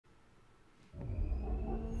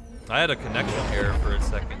I had a connection error for a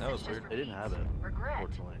second. That was weird. They didn't have it,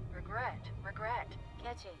 unfortunately. Regret.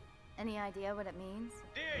 Catchy. Any idea what it means?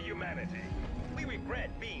 Dear humanity, we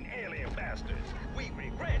regret being alien bastards. We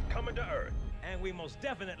regret coming to Earth. And we most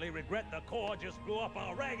definitely regret the Corps just blew up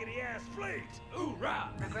our raggedy-ass fleet. Hoorah!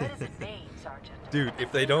 Regret is in vain, Sergeant. Dude,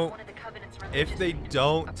 if they don't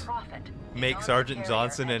make Sergeant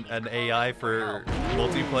Johnson an AI for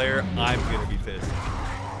multiplayer, I'm gonna be pissed.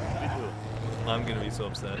 Me too. I'm gonna be so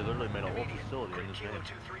upset. They literally made a whole facility in this game.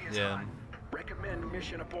 Yeah. Recommend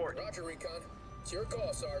mission abort. Roger, Recon. It's your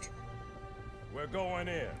call, Sarge. We're going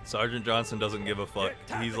in. Sergeant Johnson doesn't give a fuck.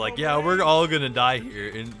 He's like, yeah, we're all gonna die here,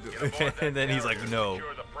 and and then he's like, no.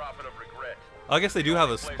 I guess they do have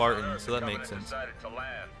a Spartan, so that makes sense.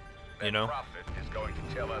 You know? Is going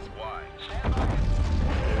to tell us why.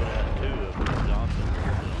 They would have two if Johnson.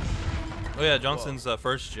 Oh yeah, Johnson's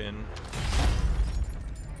first gen.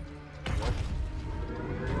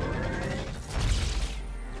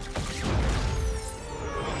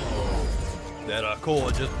 That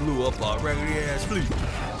Corps just blew up our raggedy ass fleet.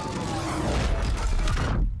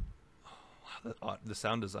 The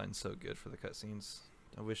sound design's so good for the cutscenes.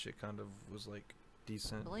 I wish it kind of was like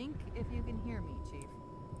decent. Blink if you can hear me, Chief.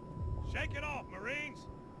 Shake it off, Marines.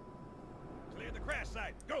 Clear the crash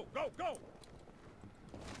site. Go, go, go.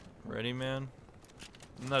 Ready, man?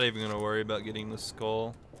 I'm not even gonna worry about getting the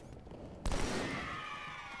skull.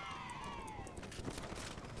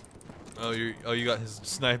 Oh, you got his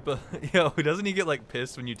sniper. Yo, doesn't he get like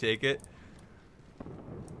pissed when you take it?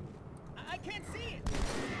 I can't see it.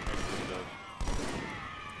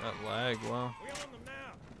 That lag, wow. We on them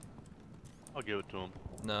now. I'll give it to him.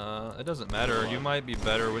 Nah, it doesn't matter. You might be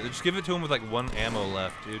better with just give it to him with like 1 ammo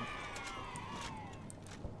left, dude.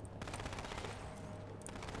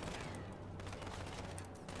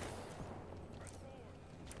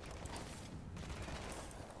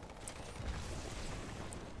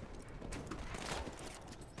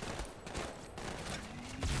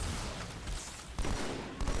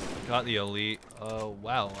 Got the elite. Oh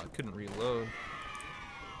wow, I couldn't reload.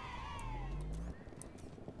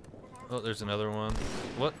 Oh, there's another one.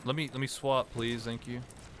 What? Let me swap, please. Thank you.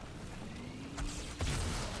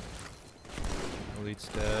 Elite's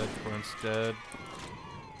dead. Brent's dead.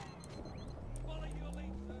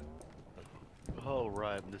 Oh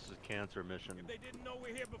right, this is cancer mission. They didn't know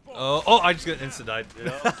we're here before. Oh, I just got insta died.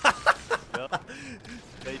 Yep.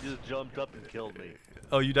 They just jumped up and killed me.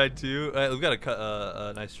 Oh, you died too? We've got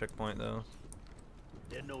a nice checkpoint though.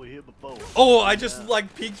 Didn't know we were here before. Oh, I just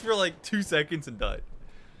like peeked for like 2 seconds and died.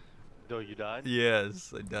 No, you died?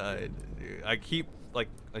 Yes, I died. Dude, I keep like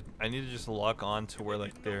I need to just lock on to where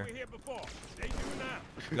like they're.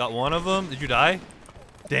 Got one of them. Did you die?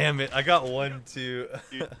 Damn it! I got one too.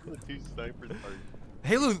 Dude, two snipers are.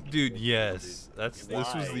 Halo, dude. Yes, this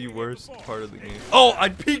was the worst part of the game. Oh, I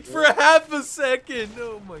peeked for a half a second.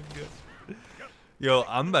 Oh my god. Yo,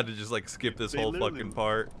 I'm about to just like skip this whole fucking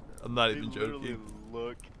part. I'm not even joking.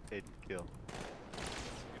 Look and kill.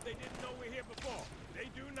 If they didn't know we're here before, they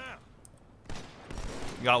do now.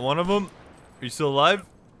 Got one of them. Are you still alive?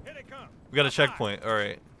 Here they come. We got a checkpoint. All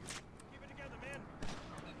right. Keep it together, man.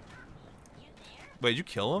 Wait, did you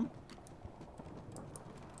kill him?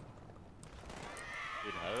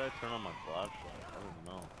 Dude, how did I turn on my flashlight? I don't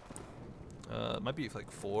know. It might be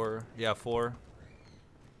like 4. Yeah, 4.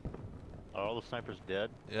 Are all the snipers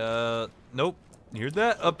dead? Nope. You heard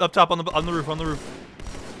that? Up top on the roof.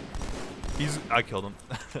 I killed him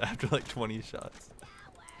after like 20 shots.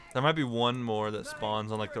 There might be one more that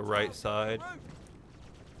spawns on like the right side.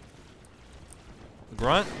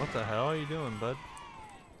 Grunt, what the hell are you doing, bud?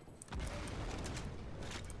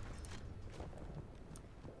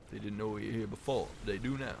 They didn't know we were here before. They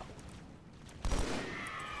do now.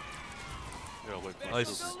 Yeah, wait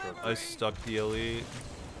for I stuck the elite.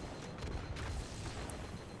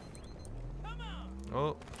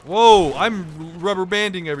 Oh, whoa! I'm rubber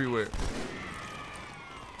banding everywhere.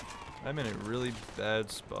 I'm in a really bad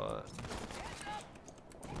spot.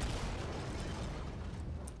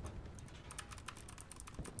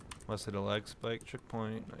 Must hit a lag spike.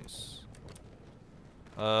 Checkpoint. Nice.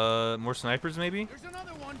 More snipers maybe? There's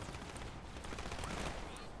another one.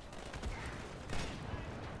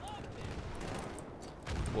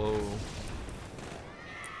 Whoa.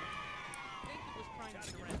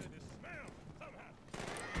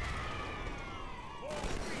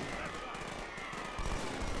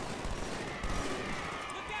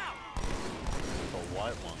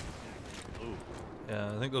 White one. Ooh.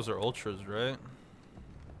 Yeah, I think those are ultras, right?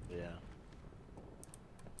 Yeah.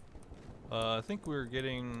 I think we're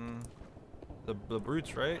getting the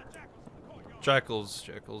brutes, right? Jackals.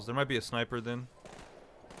 There might be a sniper then.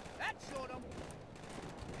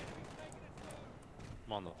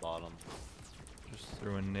 I'm on the bottom. Just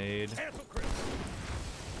threw a nade.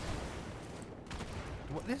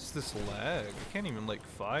 What is this lag? I can't even like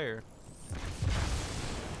fire.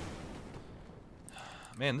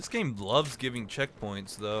 Man, this game loves giving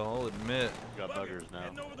checkpoints though, I'll admit. Got buggers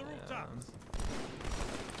now.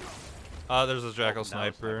 Yeah. There's a Jackal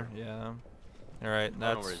sniper. Yeah. Alright,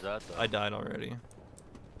 that's... Where he's at, though. I died already.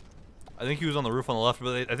 I think he was on the roof on the left,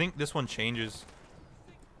 but I think this one changes.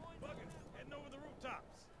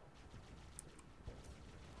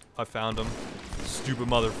 I found him. Stupid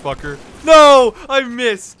motherfucker. No! I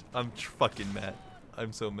missed! I'm fucking mad.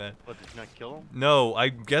 I'm so mad. What, did you not kill him? No, I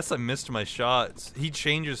guess I missed my shots. He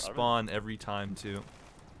changes spawn every time, too.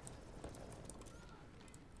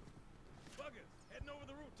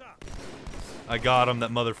 I got him.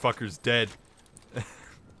 That motherfucker's dead.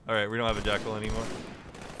 Alright, we don't have a Jackal anymore.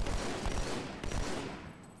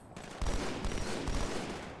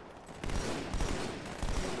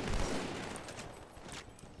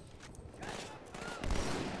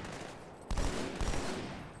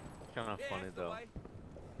 Kind of funny though. I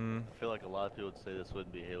feel like a lot of people would say this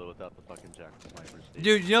wouldn't be Halo without the fucking Jackal snipers.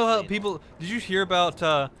 Dude, you know how people... Did you hear about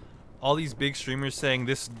all these big streamers saying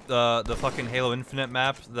this, the fucking Halo Infinite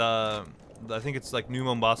map, I think it's like New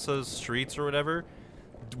Mombasa's streets or whatever,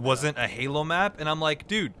 wasn't a Halo map? And I'm like,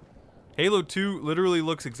 dude, Halo 2 literally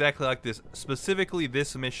looks exactly like this. Specifically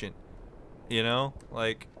this mission. You know?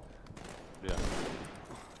 Like... Yeah.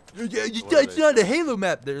 Yeah, it's not a Halo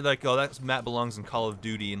map. They're like, oh, that map belongs in Call of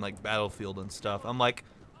Duty and like Battlefield and stuff. I'm like,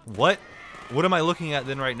 what? What am I looking at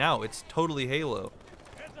then right now? It's totally Halo.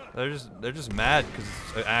 They're just mad because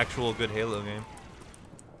it's an actual good Halo game,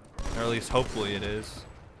 or at least hopefully it is.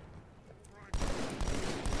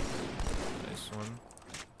 Nice one.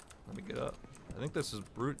 Let me get up. I think this is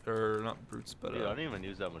brute or not brutes, but Dude, I didn't even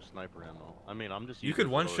use that much sniper ammo. I mean, I'm just. You could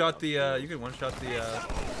one shot the. You could one shot the.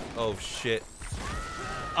 Oh shit.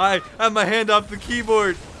 I have my hand off the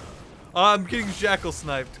keyboard. I'm getting Jackal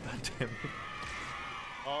sniped. God damn it.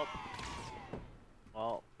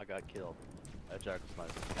 Oh, I got killed. That Jackal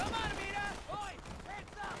sniper.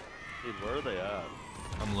 Dude, where are they at?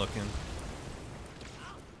 I'm looking.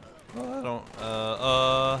 Oh, I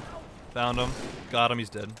don't. Found him. Got him. He's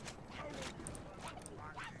dead.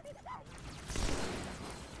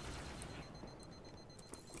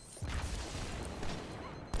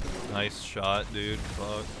 Nice shot, dude.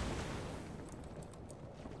 Fuck.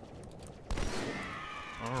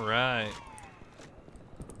 Alright.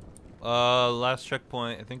 Last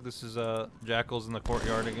checkpoint. I think this is, Jackal's in the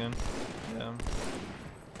courtyard again. Yeah.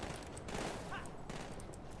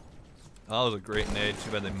 Oh, that was a great nade.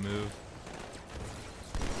 Too bad they moved.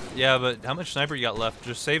 Yeah, but how much sniper you got left?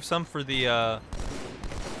 Just save some for the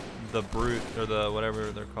brute, or the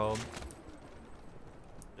whatever they're called.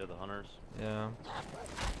 Yeah, the hunters. Yeah.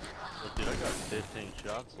 Look, dude, I got 15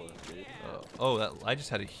 shots left, dude. Oh, I just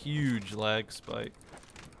had a huge lag spike.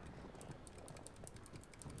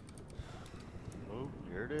 Oh,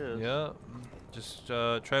 here it is. Yeah. Just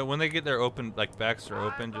try when they get their open, like backs are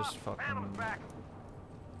open, just fucking.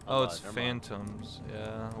 Oh, it's phantoms.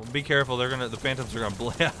 Yeah. Well, be careful. The phantoms are gonna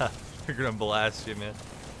they're gonna blast you, man.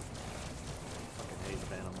 I hate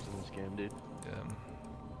phantoms in this game, dude. Yeah.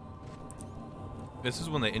 This is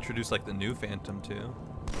when they introduce like the new phantom too.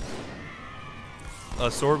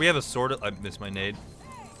 Sword. We have a sword. I missed my nade.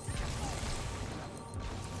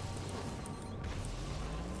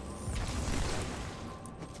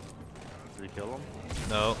 Did you kill him?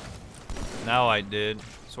 No. Now I did.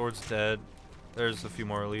 Sword's dead. There's a few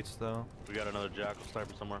more elites though. We got another Jackal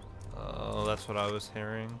sniper somewhere. Oh, that's what I was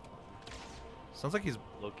hearing. Sounds like he's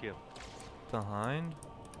Low key. behind.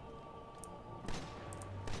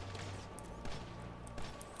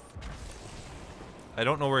 I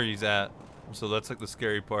don't know where he's at, so that's like the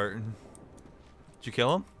scary part. Did you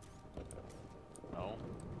kill him? No.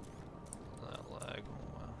 That lag.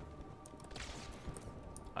 Wow.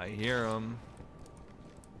 I hear him.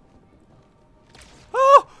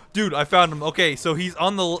 Oh, dude, I found him. Okay, so he's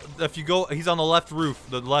on the. If you go, he's on the left roof.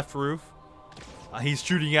 The left roof. He's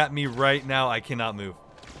shooting at me right now. I cannot move.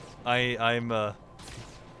 I'm.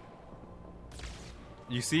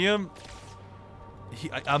 You see him?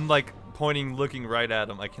 I'm like pointing, looking right at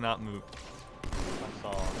him. I cannot move. I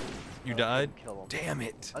saw him. You died? Kill him. Damn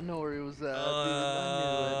it. I know where he was at, dude.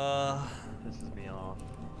 I knew it. Pisses me off.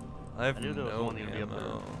 I have knew there was no one gonna be up there.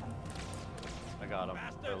 ammo. I got him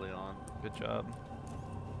early on. Good job.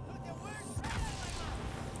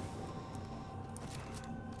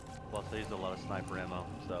 Plus, I used a lot of sniper ammo,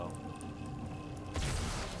 so.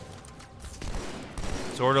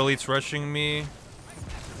 Sword elite's rushing me.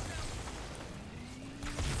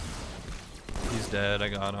 He's dead. I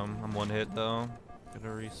got him. I'm one hit though.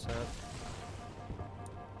 Gonna reset.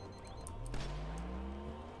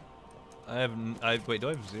 Wait, do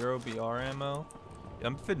I have 0 BR ammo? Yeah,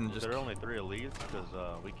 I'm fitting just. There are only 3 elites because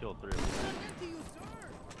we killed 3 elites.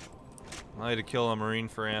 I had to kill a marine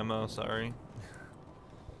for ammo. Sorry.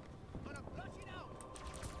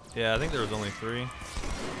 Yeah, I think there was only 3.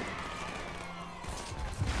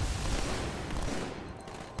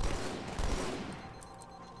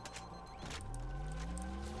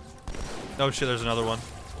 Oh shit, there's another one.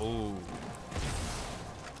 Ooh.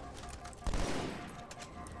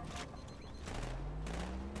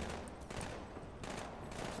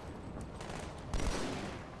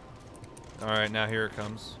 Alright, now here it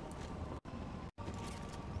comes.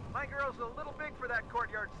 My girl's a little big for that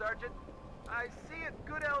courtyard, Sergeant. I see a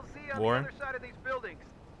good LZ on Warren? the other side of these buildings.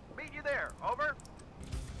 Meet you there. Over.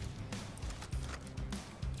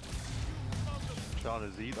 Sean,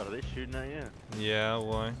 is he? Are they shooting at you? Yeah,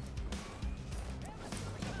 why?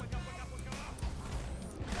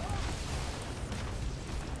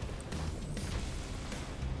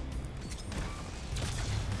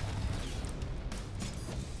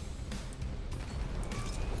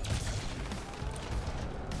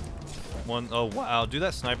 One, oh wow, dude,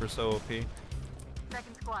 that sniper's so OP.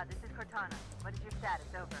 Second squad, this is Cortana. What is your status?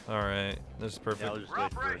 Over. Alright, this is perfect. Yeah, I was just We're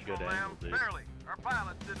waiting for a operational, good ma'am. angle, dude. Barely. Our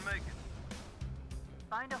pilots didn't make it.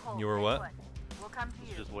 Find a hole. You were stay what? put. We'll come to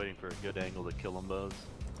you. Just waiting for a good angle to kill them both.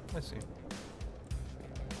 I see.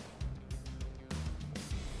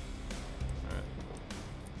 Alright.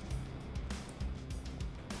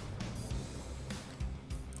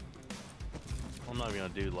 I'm not gonna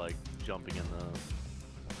do like jumping in the.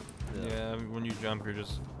 Yeah, when you jump, you're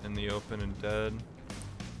just in the open and dead.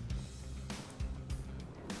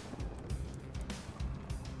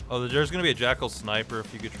 Oh, there's gonna be a Jackal sniper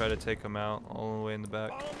if you could try to take him out all the way in the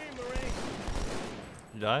back. Follow me, Marine.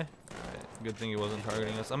 You die? Alright, good thing he wasn't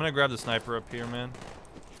targeting us. I'm gonna grab the sniper up here, man.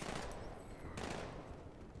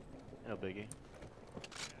 No biggie.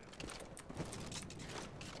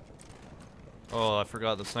 Oh, I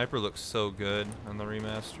forgot, the sniper looks so good on the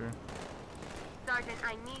remaster. Sergeant,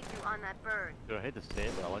 I need you on that bird. Dude, I hate to say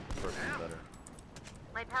it, but I like the first one better.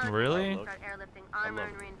 My power Really? start airlifting armor love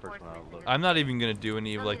and the first one reinforcements. outlook. into I'm not even gonna do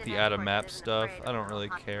any of Only like the the out of Nightforce map isn't stuff. afraid I of don't the really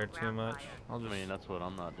hostile care too ground much. fire. I'll I mean, that's what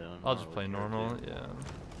I'm not doing. I'll I just don't play really care, normal, dude. yeah.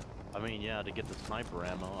 I mean, yeah, to get the sniper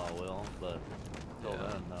ammo, I will, but until Yeah.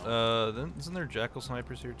 then, no. Then isn't there Jackal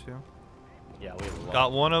snipers here too? Yeah, we have a lot.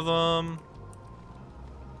 Got one of them.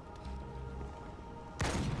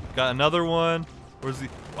 Got another one. Where's the?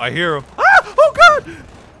 I hear him. Ah! Oh god!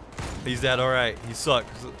 He's dead. All right. He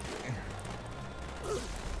sucks.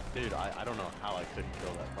 Dude, I don't know how I couldn't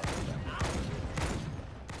kill that fucking guy.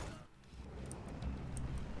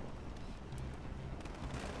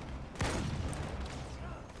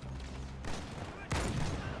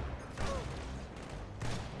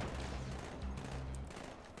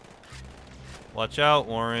 Watch out,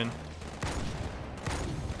 Warren.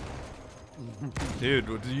 Dude,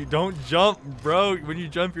 you don't jump, bro. When you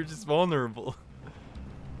jump, you're just vulnerable.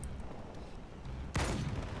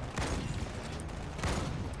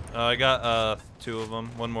 I got 2 of them.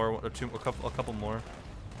 One more, or two, a couple more.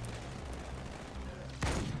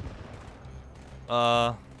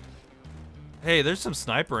 Hey, there's some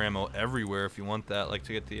sniper ammo everywhere if you want that, like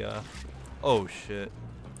to get the oh shit.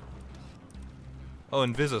 Oh,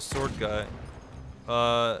 Invisa sword guy.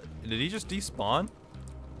 Did he just despawn?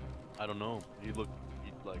 I don't know. He like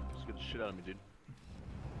scared the shit out of me, dude.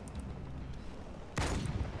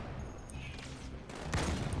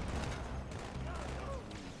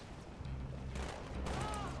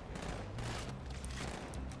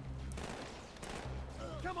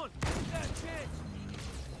 Come on, that chance.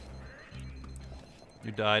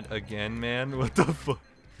 You died again, man? What the fuck?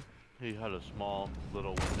 He had a small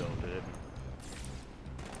little window to hit me.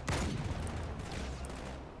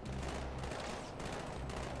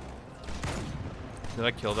 Did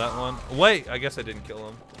I kill that one? Wait, I guess I didn't kill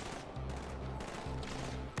him.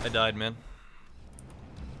 I died, man.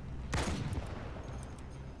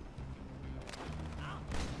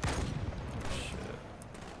 Shit.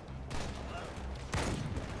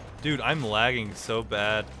 Dude, I'm lagging so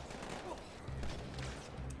bad.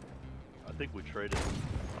 I think we traded.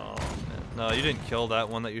 Oh, man. No, you didn't kill that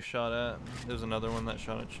one that you shot at. There's another one that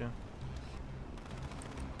shot at you.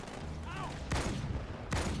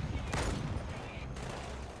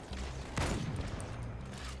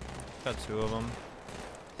 Got 2 of them.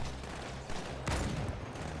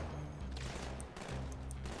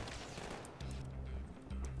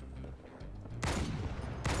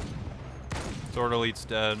 Sword Elite's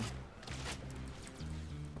dead.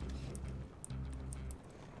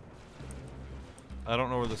 I don't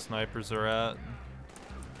know where the snipers are at.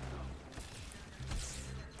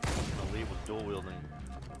 Elite was dual wielding.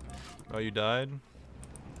 Oh, you died?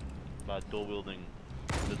 By dual wielding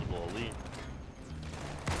invisible elite.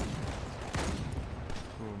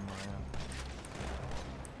 Oh man.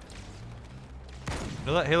 You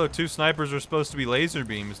know that Halo 2 snipers are supposed to be laser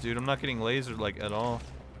beams, dude. I'm not getting lasered like at all.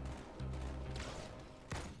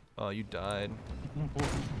 Oh, you died.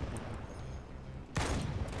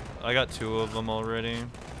 I got 2 of them already.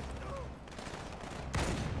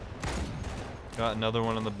 Got another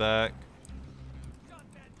one in the back.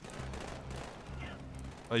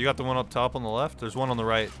 Oh, you got the one up top on the left? There's one on the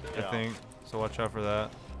right, Yeah. I think. So watch out for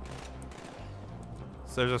that.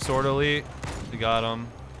 So there's a sword elite. You got him.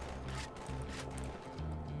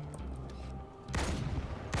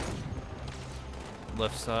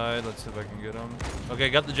 Left side. Let's see if I can get him. Okay,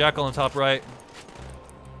 got the jackal on the top right.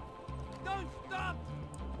 Don't stop!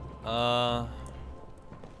 I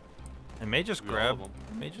may just We all grab. have 'em.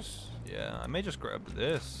 I may just. Yeah, I may just grab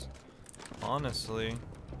this. Honestly.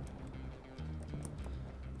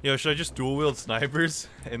 Yo, should I just dual wield snipers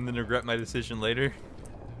and then regret my decision later?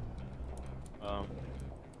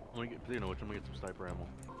 Let me get, you know, which I'm gonna get some sniper ammo.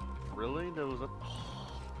 Really? There was a.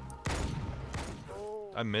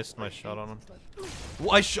 I missed my shot on him.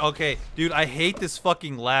 Well, okay, dude, I hate this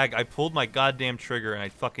fucking lag. I pulled my goddamn trigger and I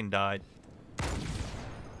fucking died.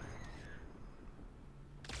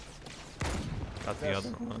 Got the other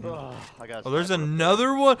one. I got. Oh, there's sniper.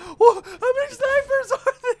 another one. Whoa, how many snipers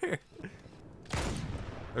are there?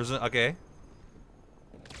 There's a, okay.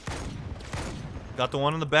 Got the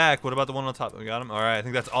one in the back. What about the one on top? We got him. All right, I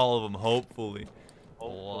think that's all of them. Hopefully.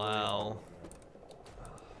 Wow.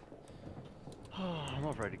 I'm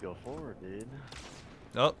not ready to go forward, dude.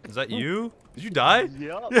 Oh, is that you? Did you die?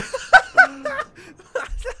 Yup.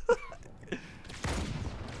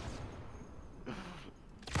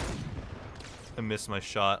 I missed my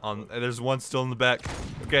shot on. There's one still in the back.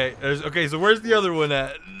 Okay, okay. So where's the other one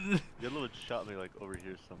at? The other one shot me like over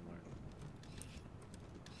here somewhere.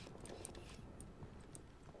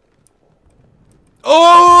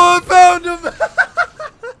 Oh, I found him!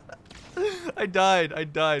 I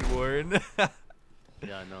died, Warren. Yeah,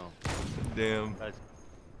 I know. Damn. Guys,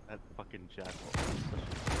 that fucking jackal is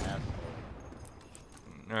such an asshole.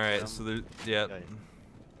 All right, so there. Yeah, Okay.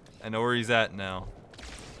 I know where he's at now.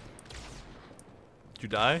 Did you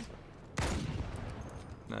die?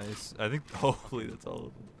 Nice. I think hopefully that's all of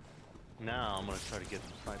them. Now I'm gonna try to get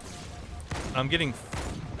some snipers. I'm getting.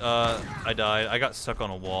 I died. I got stuck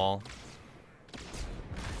on a wall.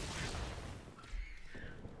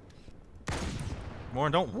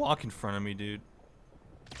 Warren, don't walk in front of me, dude.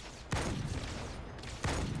 Oh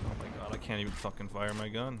my god, I can't even fucking fire my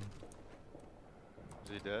gun.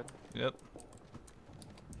 Is he dead? Yep.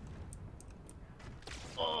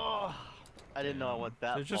 Oh, I didn't know I went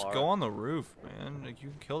that So just far. go on the roof, man. Like, you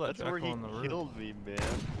can kill that That's where jackal he on the roof. killed me, man.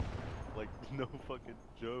 Like, no fucking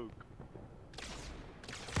joke.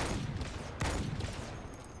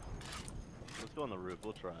 Let's go on the roof.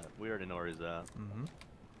 We'll try it. We already know where he's at. Mm-hmm.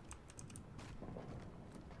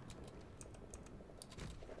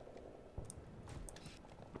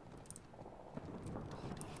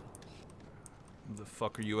 Where the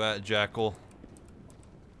fuck are you at, jackal?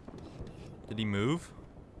 Did he move?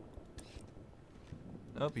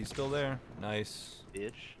 Nope, he's still there. Nice.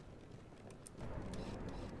 Bitch.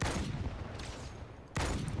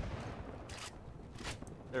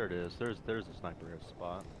 There it is. There's a sniper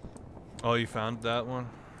spot. Oh, you found that one?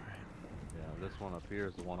 Yeah, this one up here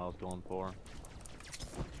is the one I was going for.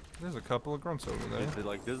 There's a couple of grunts over there.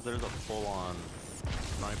 Like this, there's a full-on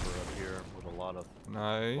sniper up here with a lot of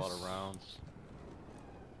Nice. rounds.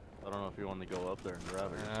 I don't know if you want to go up there and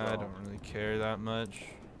grab it. I don't really care that much.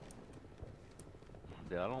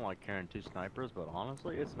 Yeah, I don't like carrying 2 snipers, but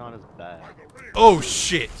honestly, it's not as bad. Oh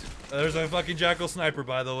shit! There's a fucking jackal sniper,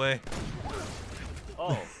 by the way.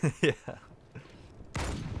 Oh, Yeah.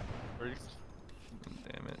 are you-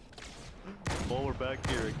 Damn it. well, we're back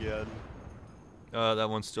here again. That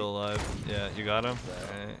one's still alive. Yeah, you got him? Yeah.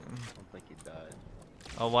 Alright. I don't think he died.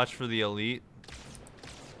 I'll watch for the elite.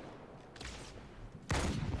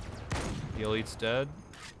 The elite's dead.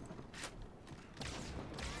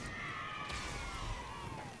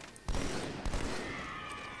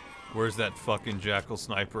 Where's that fucking jackal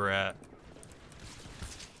sniper at?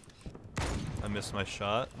 I missed my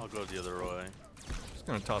shot. I'll go the other way. Just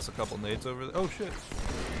gonna toss a couple nades over there. Oh shit.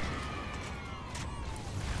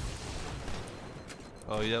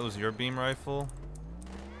 Oh yeah, that was your beam rifle?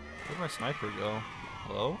 Where'd my sniper go?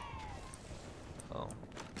 Hello? Oh.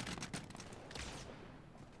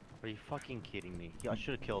 Are you fucking kidding me? Yeah, I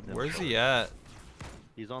should have killed him. Where's he at?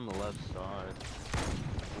 He's on the left side.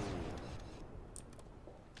 Ooh.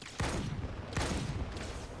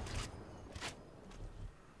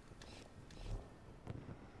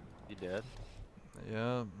 You dead?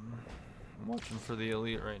 Yeah. I'm watching for the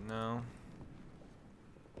elite right now.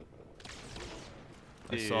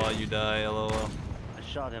 Dude. I saw you die, lol. I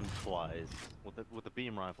shot him twice. With the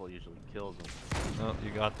beam rifle, it usually kills him. Oh,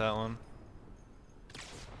 you got that one.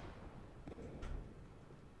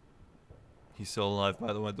 He's still alive,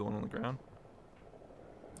 by the way, the one on the ground.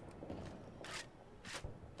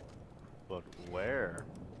 But where?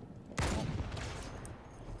 Oh.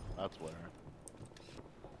 That's where.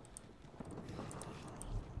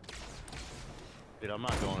 Dude, I'm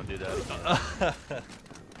not going to do that again.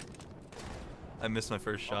 I missed my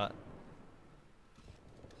first shot.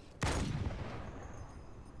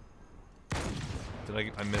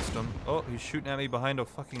 I missed him. Oh, he's shooting at me behind a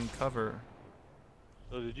fucking cover.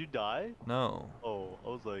 Oh, did you die? No. Oh, I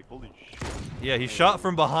was like, holy shit. Yeah, he shot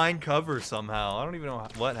from behind cover somehow. I don't even know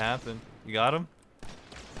what happened. You got him?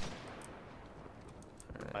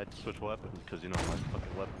 I had to switch weapons because, you know, my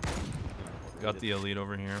fucking weapon. Got the elite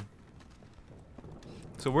over here.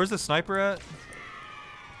 So where's the sniper at?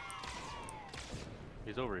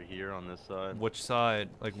 He's over here on this side. Which side?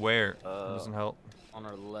 Like where? It doesn't help. On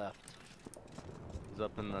our left. He's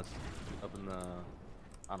up in the,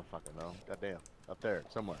 I don't fucking know. Goddamn. Up there,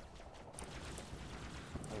 somewhere.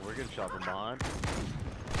 Oh, we're getting shot from behind.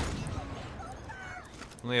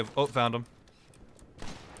 Only have, oh, found him.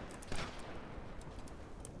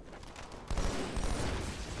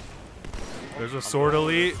 There's a sword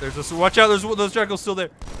elite. There's a, watch out, there's those jackals still there.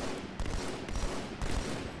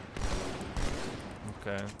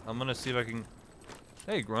 Okay, I'm gonna see if I can,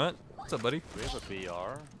 hey Grunt, what's up buddy? Do we have a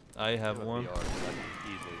BR? I have one. BR, so I can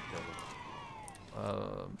easily kill him.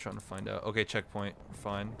 I'm trying to find out. Okay, checkpoint. We're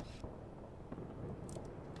fine.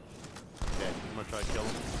 Okay, I'm gonna try to kill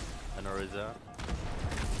him. I know where he's at.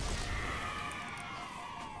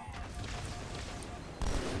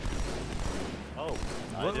 Oh.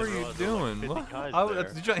 What were you doing? Like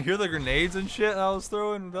What? Did you hear the grenades and shit I was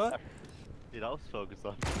throwing? What? Dude, I was focused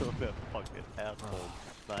on killing that fucking asshole.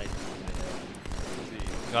 Nice.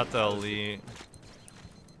 Got the elite.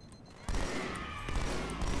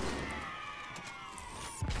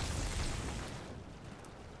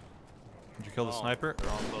 Did you kill the sniper? They're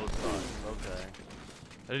on both sides. Okay.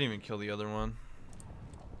 I didn't even kill the other one.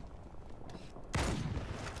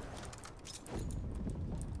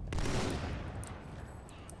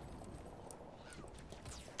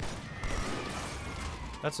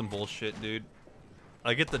 That's some bullshit, dude.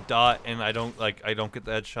 I get the dot and I don't get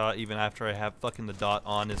the headshot even after I have fucking the dot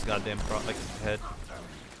on his goddamn head.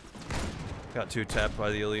 Got 2 tapped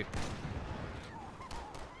by the elite.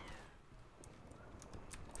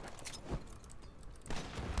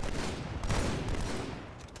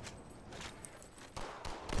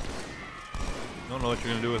 Don't know what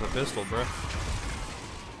you're gonna do with a pistol, bruh.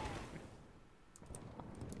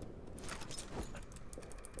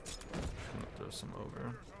 Throw some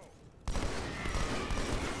over.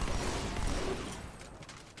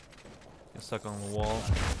 Get stuck on the wall.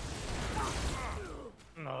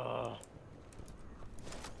 No.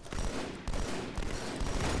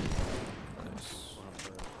 Nice.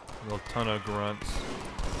 A ton of grunts.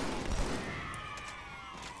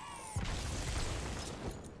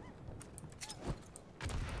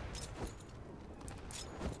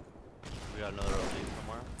 We got another elite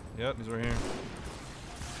somewhere. Yep, he's right here.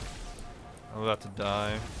 I'm about to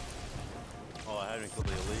die. Oh, I haven't killed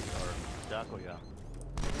the elite or jackal yet.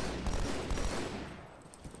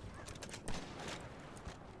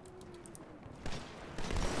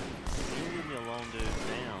 You leave me alone, dude.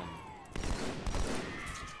 Damn.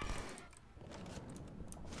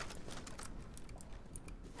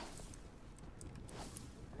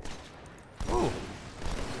 Ooh.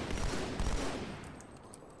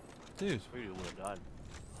 Dude. We would have died.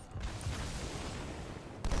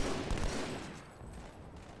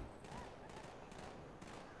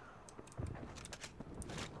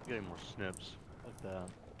 Getting more snips like that.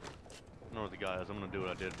 I know where the guy is. I'm gonna do what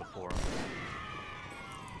I did before.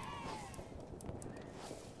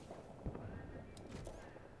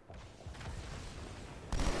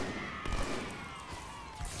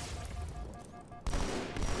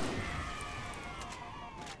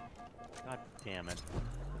 God damn it.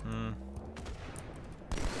 Hmm.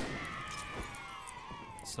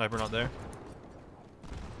 Sniper not there?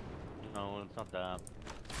 No, it's not that.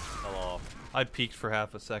 Fell off. I peeked for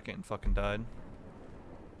half a second and fucking died.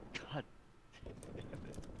 God.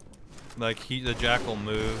 Like the jackal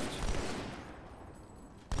moved.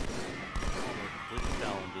 Complete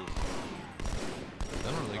challenges.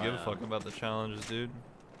 fuck about the challenges, dude.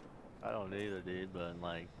 I don't either, dude. But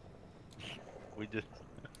like, we just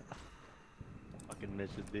fucking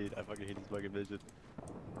mission, dude. I fucking hate this fucking mission.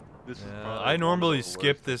 This is Yeah, probably I normally one of the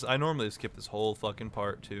skip worst. this. I normally skip this whole fucking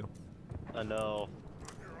part too. I know.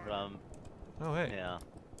 But Oh hey. yeah. Oh,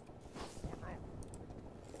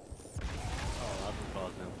 that's what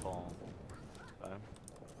caused him to fall. Okay.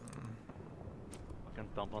 Fucking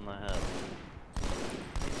thump on the head.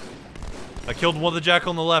 I killed one of the jackal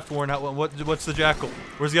on the left, Warren. What's the jackal?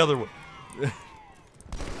 Where's the other one? I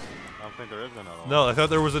don't think there is another one. No, I thought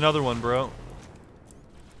there was another one, bro.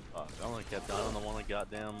 Fuck, I only kept dying on the one that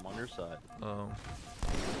goddamn on your side. Oh.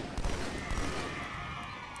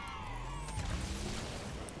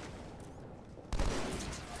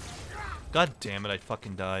 God damn it, I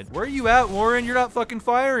fucking died. Where are you at, Warren? You're not fucking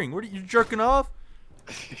firing. What are you jerking off?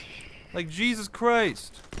 Like, Jesus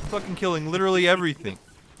Christ. I'm fucking killing literally everything.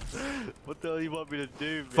 What the hell you want me to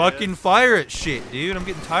do, man? Fucking fire at shit, dude. I'm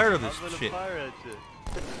getting tired of this I'm gonna shit. fire at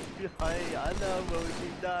you. I know, but we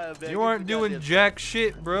keep dying, man. You aren't doing jack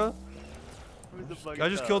shit, bro. Who's the fucking I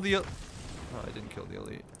just top? killed the... Oh, I didn't kill the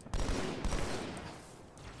elite.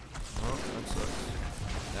 Oh, that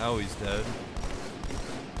sucks. Now he's dead.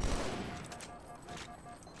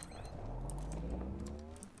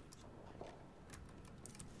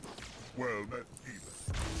 Well, met even.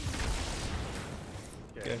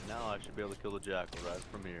 Okay, Okay. now I should be able to kill the jackal right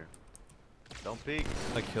from here. Don't peek.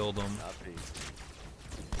 I killed him. Not peek.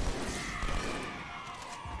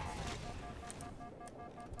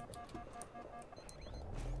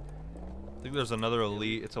 I think there's another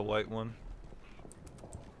elite. It's a white one.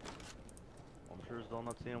 I'm sure still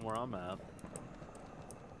not seeing where I'm at.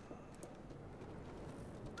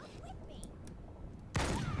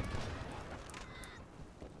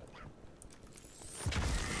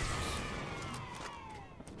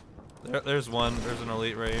 There's one. There's an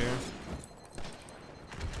elite right here.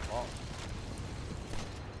 Oh.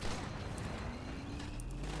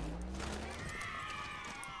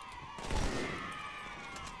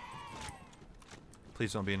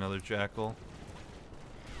 Please don't be another jackal.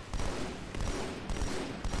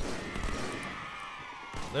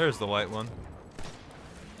 There's the white one.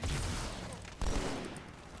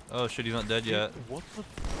 Oh shit, he's not dead yet. What the?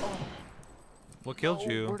 Oh. What killed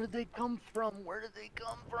No, you? Where did they come from? Where did they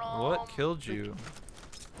come from? What killed you?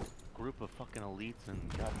 Group of fucking elites and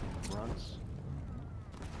goddamn grunts.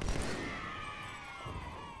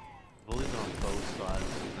 Bullies are on both sides,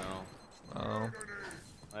 you know. Oh,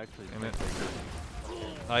 I actually Damn think it. they did.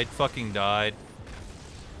 I fucking died.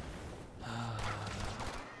 I'm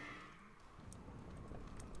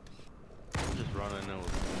just running in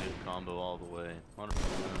with a new combo all the way. 100%.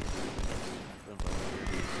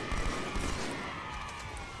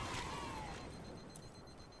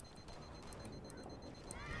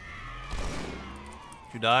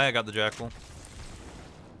 Did you die? I got the jackal.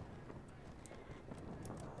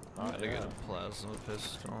 Oh, Gotta yeah. get a plasma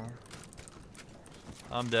pistol.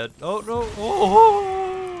 I'm dead. Oh no!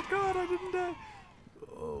 Oh god, I didn't die.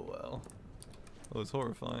 Oh well. That was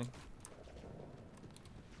horrifying.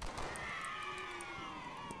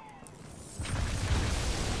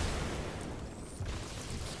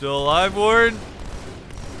 Still alive, Ward?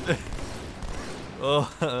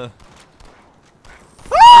 Oh.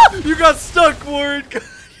 Ah! You got stuck, Ward!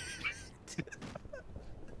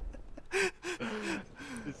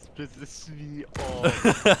 This pisses me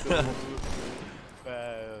off so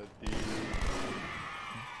bad, dude.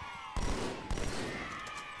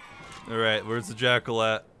 Alright, where's the jackal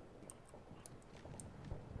at?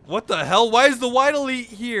 What the hell? Why is the white elite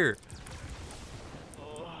here?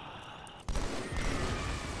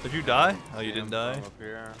 Did you die? Oh, you didn't die? Up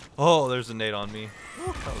here. Oh, there's a nade on me. Ooh,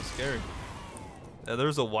 that was scary. Yeah,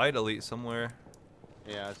 there's a white elite somewhere.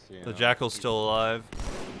 Yeah, I see him. The jackal's still alive.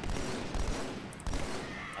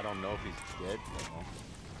 I don't know if he's dead.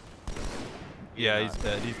 Though. Yeah, not. he's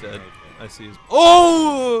dead. He's dead. Okay. I see his.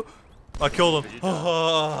 Oh! I killed Did you him. die?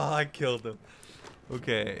 Oh, I killed him.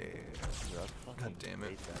 Okay. Dude, I fucking damn it.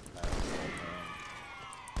 hate that asshole,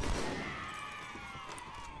 man.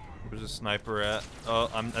 Where's the sniper at? Oh,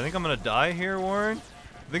 I think I'm gonna die here, Warren.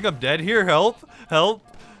 I think I'm dead here. Help! Help!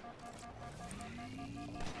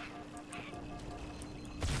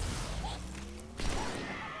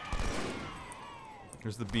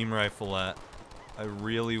 Where's the beam rifle at? I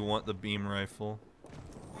really want the beam rifle.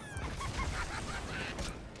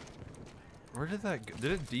 Where did that go?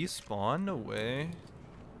 Did it despawn? No way.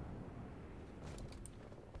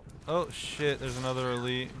 Oh shit, there's another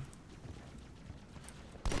elite.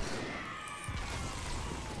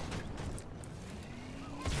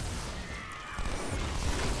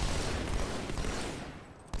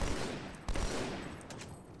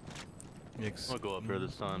 I'm gonna go up here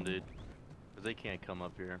this time, dude. Cause they can't come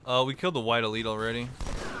up here. We killed the white elite already.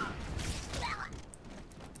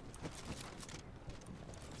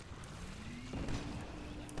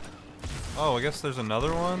 Oh, I guess there's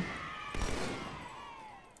another one.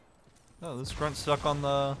 Oh, this grunt's stuck on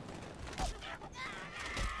the...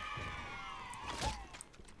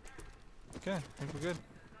 Okay, I think we're good.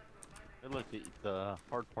 Hey, look, the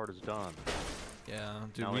hard part is done. Yeah,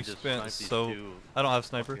 dude, Now we just spent snipe these so... two I don't have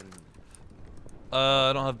sniper. fucking-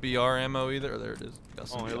 I don't have BR ammo either. There it is. Got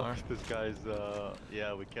some Oh, hey, BR. look, this guy's,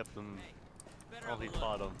 yeah, we kept him. Oh, he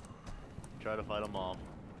fought him. Try to fight him off.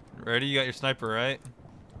 Ready? You got your sniper, right?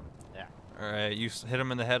 Yeah. Alright, you hit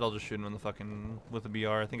him in the head, I'll just shoot him in the fucking... with a BR.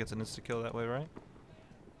 I think it's an insta-kill that way, right?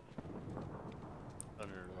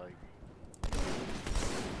 Under, like...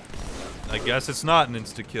 I guess it's not an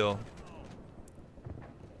insta-kill.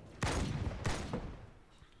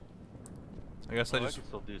 I guess I I just... can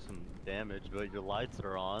still do some damage, but your lights that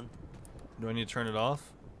are on. Do I need to turn it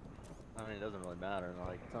off? I mean, it doesn't really matter.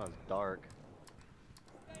 Like, it's not as dark.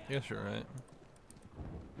 I guess you're right.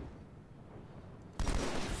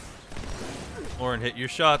 Lauren, hit your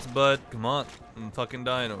shots, bud. Come on. I'm fucking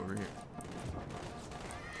dying over here.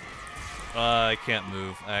 I can't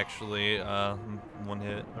move, actually. One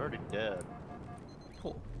hit. They're already dead.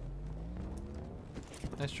 Cool.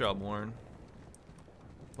 Nice job, Warren.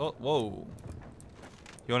 Oh, whoa.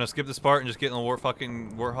 You want to skip this part and just get in the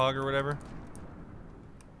fucking warthog or whatever?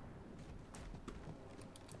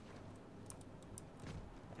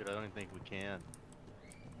 Dude, I don't even think we can.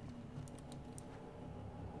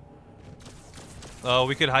 Oh,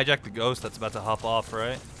 we could hijack the ghost that's about to hop off,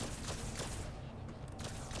 right?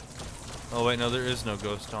 Oh wait, no, there is no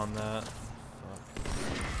ghost on that.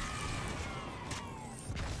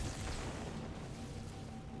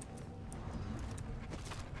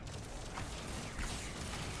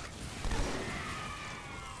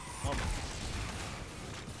 Fuck.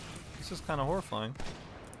 This is kind of horrifying.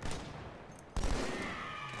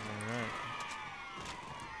 Alright.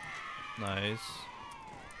 Nice.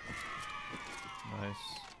 Nice.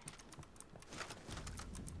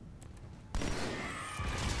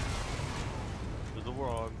 There's a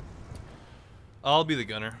warthog. I'll be the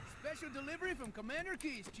gunner. Special delivery from Commander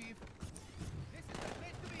Keys, Chief. This is the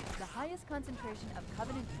place to be. The highest concentration of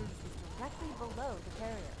Covenant troops is directly below the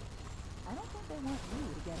carrier. I don't think they want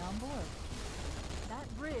you to get on board.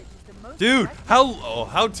 That bridge is the most... Dude, direct-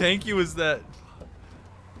 how tanky was that?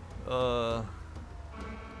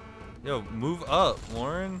 Yo, move up,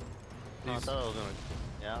 Lauren. Oh, I thought I was gonna.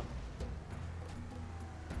 Yeah.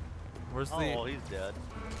 Where's the... Oh, he's dead.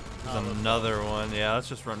 There's another one. Yeah, let's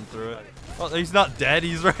just run through it. Oh, he's not dead.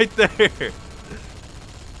 He's right there.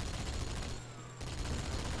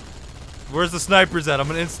 Where's the snipers at? I'm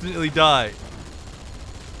gonna instantly die.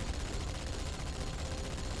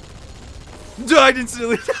 Died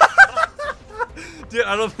instantly. Dude,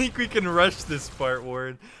 I don't think we can rush this part,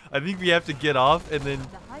 Warren. I think we have to get off and then...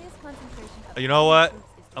 The highest concentration of You know what? Covenant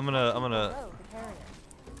troops is I'm directly gonna... below the carrier.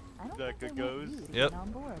 I don't That think could they want goes? you to Yep. get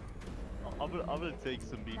on board. I'm gonna take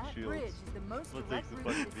some meat That shields. bridge is the most I'm gonna take some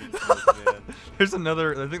direct fucking route meat to the shields, man. There's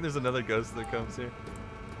another... I think there's another ghost that comes here.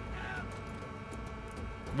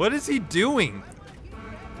 What is he doing?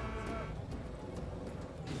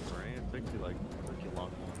 Right? It takes you like a long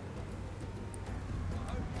one.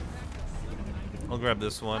 I'll grab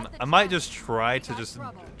this one. I might just try to just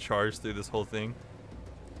charge through this whole thing.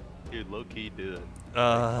 Dude, low key do it.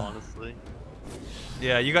 Uh, Honestly.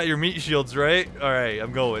 Yeah, you got your meat shields, right? All right,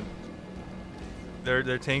 I'm going.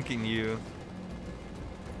 They're tanking you.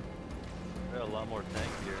 They're a lot more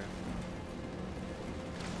tankier.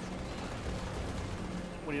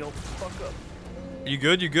 When you don't fuck up. You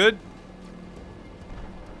good? You good?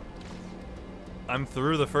 I'm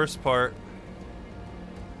through the first part.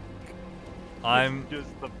 I'm. Just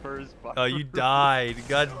the first part. Oh, you died.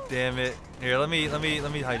 God damn it. Here, let me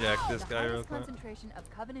hijack this The guy real highest quick. concentration of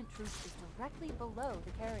Covenant troops is directly below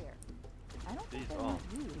the carrier. I don't think Jeez, they oh. want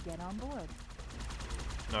you to get on board.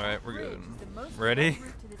 All right, we're Bridge good. is the most Ready? direct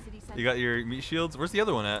route to the city You got center. your meat shields? Where's the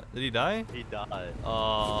other one at? Did he die? He died.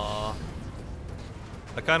 Aww.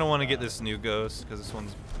 I kind of want to get this new ghost because this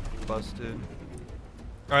one's busted.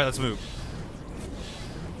 All right, let's move.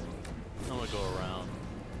 I'm gonna go around.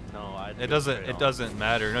 No, I. It doesn't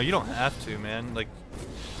matter. No, you don't have to, man. Like,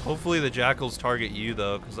 hopefully the jackals target you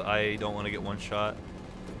though, because I don't want to get one shot.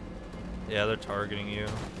 Yeah, they're targeting you.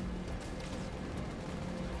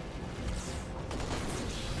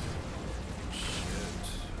 Shit.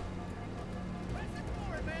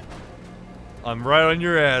 I'm right on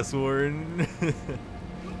your ass, Warren.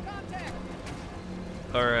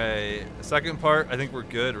 Alright, second part, I think we're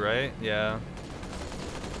good, right? Yeah.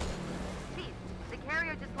 Chief, the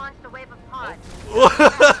carrier just launched a wave of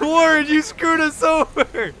pods. Warren, you screwed us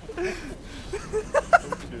over!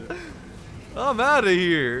 I'm out of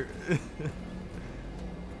here.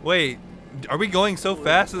 Wait, are we going so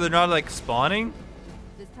fast that they're not like spawning?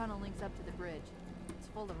 This tunnel links up to the bridge. It's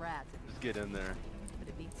full of rats, Just get in there. but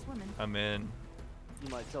it beats swimming. I'm in. You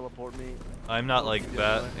might teleport me. I'm not like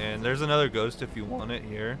that. And there's another ghost if you want it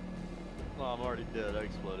here. No, I'm already dead. I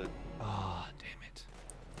exploded. Oh, damn it.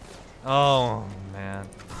 Oh, man.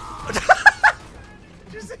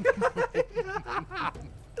 Did you see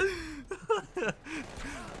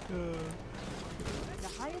The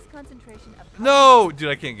highest concentration of No! Dude,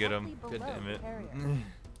 I can't get him. directly God below damn the it. carrier.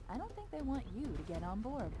 I don't think they want you to get on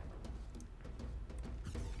board.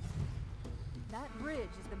 That bridge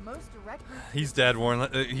is the most direct route. to He's the dead, city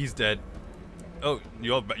Warren. He's dead. Oh,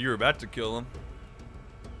 you were about to kill him.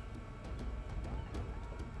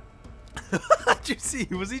 Did you see?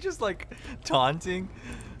 Was he just like taunting?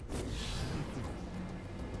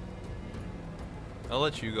 I'll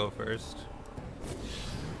let you go first.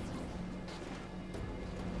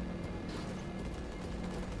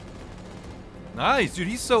 Nice, dude.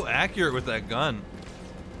 He's so accurate with that gun.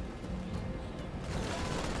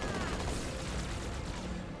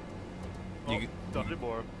 You,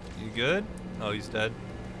 Thunderball. you good? Oh, he's dead.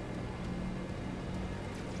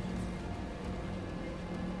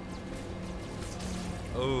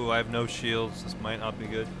 Oh, I have no shields. This might not be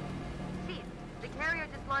good. Chief, the carrier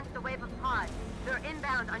just launched a wave of pods. They're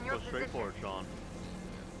inbound on your Go straight position. for it, Sean.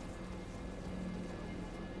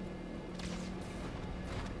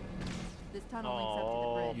 This tunnel links up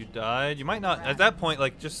to the bridge. You died? You might not. At that point,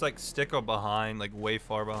 like, just like stick a behind, like way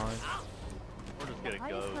far behind. We're just The gonna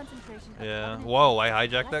highest go. concentration of Yeah. covenant Whoa, I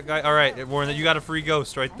troops hijacked that directly guy. All right, below the Warren, you got a free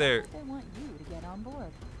ghost I right don't there. think they want you to get on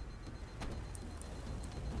board.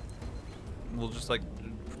 We'll just like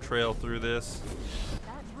trail through this.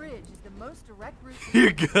 That bridge is the most direct route to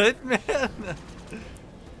You're good, man.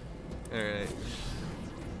 All right.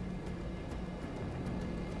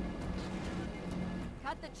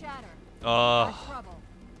 Cut the chatter. Uh, Trouble.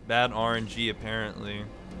 bad RNG apparently.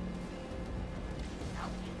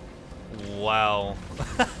 Wow.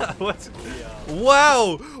 What's?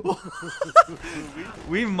 Wow.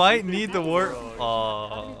 We might need the warp.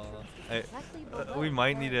 We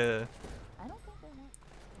might need a. I don't think they want.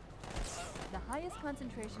 The highest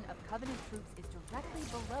concentration of Covenant troops is directly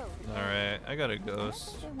below the All carrier. right, I got a I don't ghost.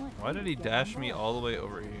 think they want Why you did to he get on dash me board. all the way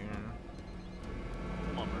over here?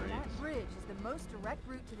 Come on, Marines. That bridge is the most direct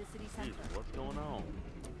route to the city center. Jesus, what's going on?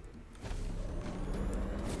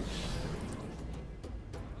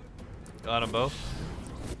 Got them both.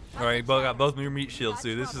 All right, got both your meat shields,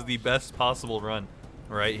 dude. This is the best possible run,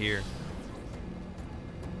 right here.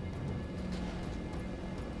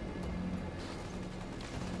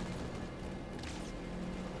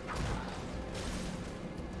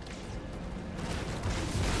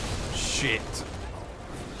 Shit.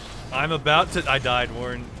 I'm about to. I died,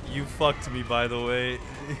 Warren. You fucked me, by the way.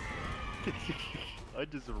 I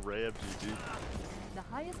just rammed you, dude. The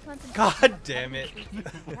highest concentration God of damn it. Covenant troops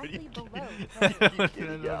is directly below the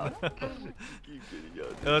carrier. No, I don't think they want- Keep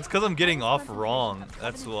getting out. it's because I'm getting highest off wrong. concentration of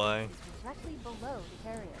That's Covenant why. troops is directly below the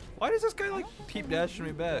carrier. Why does this guy I like don't think keep they want dashing me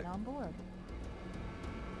you to back? get on board.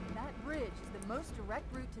 That bridge is the most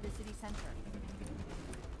direct route to the city center.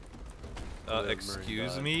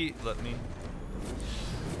 Excuse me. Let me.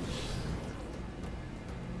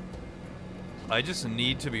 I just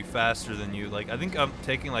need to be faster than you. Like, I think I'm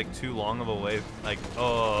taking like too long of a wave. Like,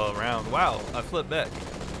 oh, around. Wow, I flipped back.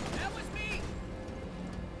 That was me!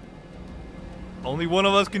 Only one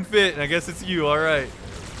of us can fit, and I guess it's you. All right.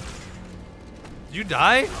 Did you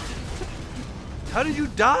die? How did you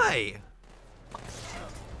die?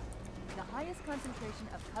 The highest concentration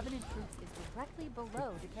of Covenant troops is directly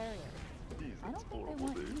below the carrier. Jesus, I don't think they horrible,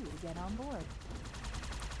 want dude. you to get on board.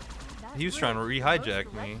 That He was trying to bridge is the most re-hijack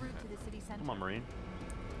direct me. route to the city center. Come on, Marine.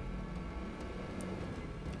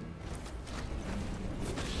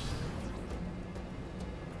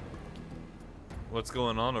 What's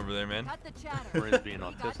going on over there, man? Cut the chatter. Marine's being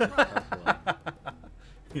autistic. That's why.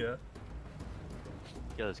 Yeah.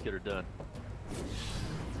 Yeah, let's get her done.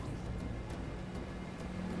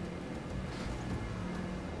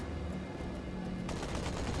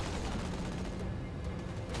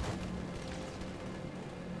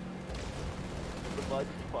 Provide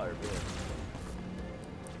the fire,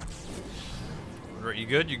 man. You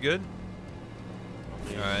good? You good?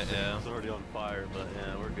 Alright, yeah. It's already on fire, but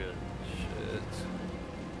yeah, we're good. Shit.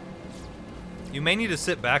 You may need to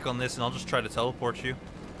sit back on this, and I'll just try to teleport you.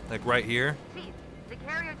 Like right here. Chief, the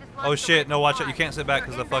Oh shit, no, watch out. You can't sit back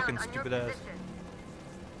because the fucking stupid ass.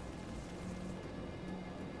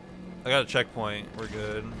 I got a checkpoint. We're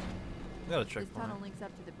good. I got a This checkpoint. tunnel links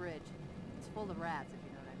up to the bridge. It's full of rats, if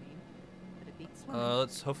you know what I mean. But it beats swimming.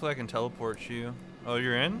 Let's hopefully I can teleport you. Oh,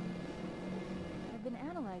 you're in? I've been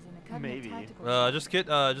analyzing the Covenant Maybe. tactical Just get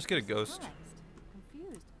a ghost.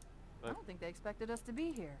 Confused. I What? don't think they expected us to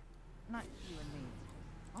be here. Not you and me.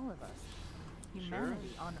 All of us.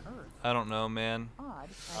 Humanity on Earth. I don't know, man. Odd,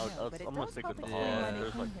 I know, but it I'm gonna does stick help with the explain hall. why they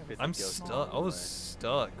There's came like here 50 with I'm such ghosts small stuck. I was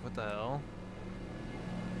anyway. stuck. What the hell?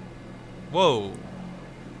 Whoa.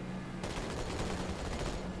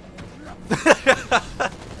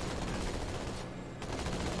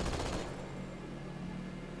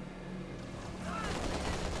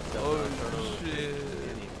 Oh shit.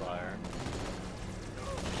 Any fire.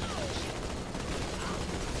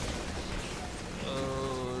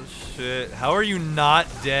 Oh shit. How are you not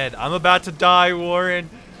dead? I'm about to die, Warren.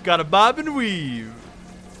 Gotta bob and weave.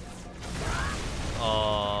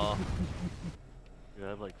 Aww. I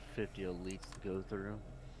have like 50 elites to go through.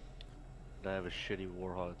 And I have a shitty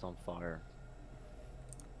warhog that's on fire.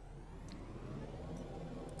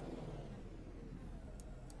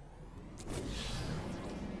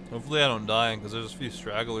 Hopefully I don't die because there's a few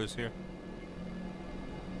stragglers here.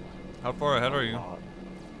 How far ahead are you? Already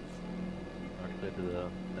clear to the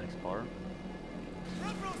next part.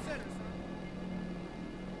 Front row center, sir.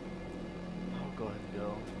 I'll go ahead and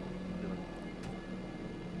go.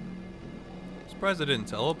 Surprised I didn't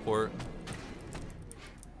teleport.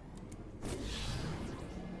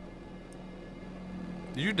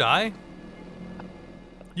 Did you die?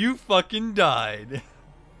 You fucking died.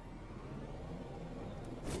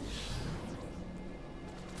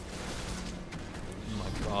 Oh my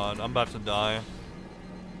god, I'm about to die.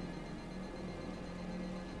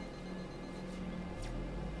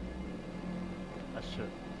 I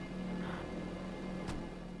should.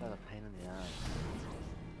 What a pain in the ass.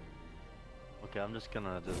 Okay, I'm just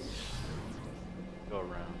gonna go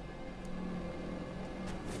around.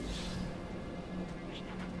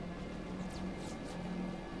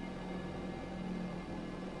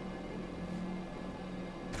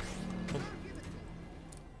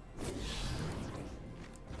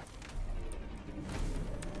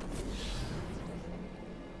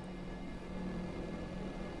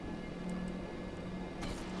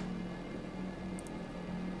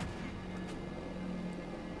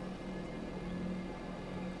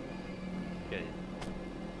 Okay.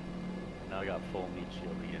 Now I got full meat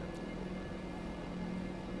shield again.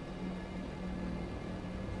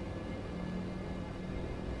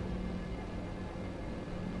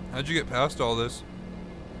 How'd you get past all this?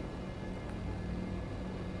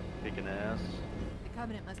 Kicking ass. The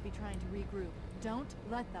Covenant must be trying to regroup. Don't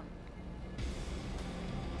let them.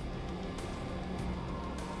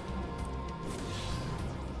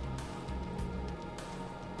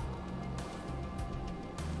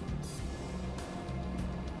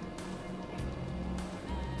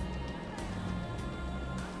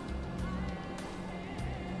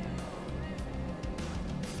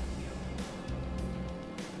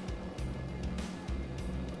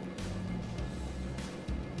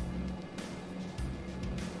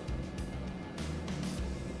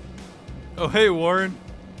 Oh hey Warren.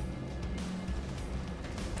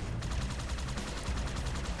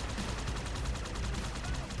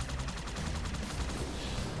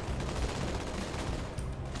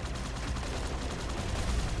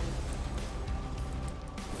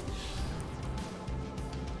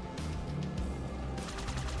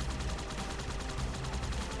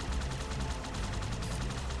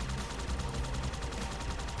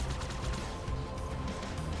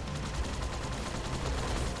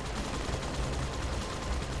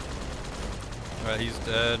 Alright, he's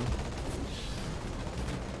dead.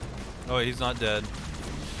 Oh wait, he's not dead.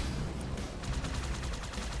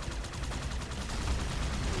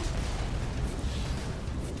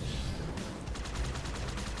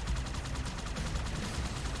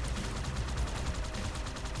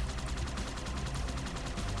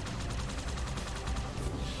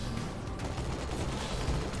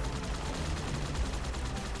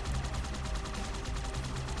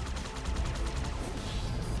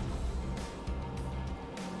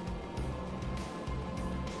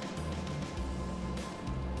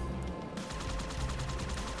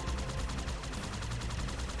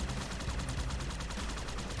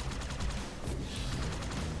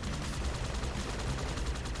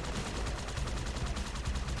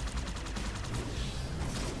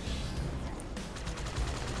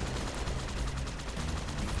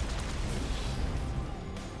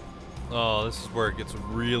 Oh, this is where it gets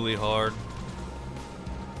really hard.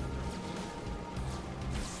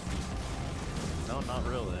 Not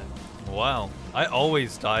really. Wow. I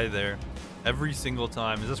always die there. Every single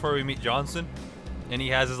time. Is this where we meet Johnson? And he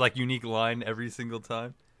has his like unique line every single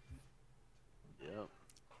time? Yep.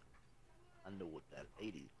 I know what that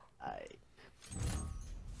lady. I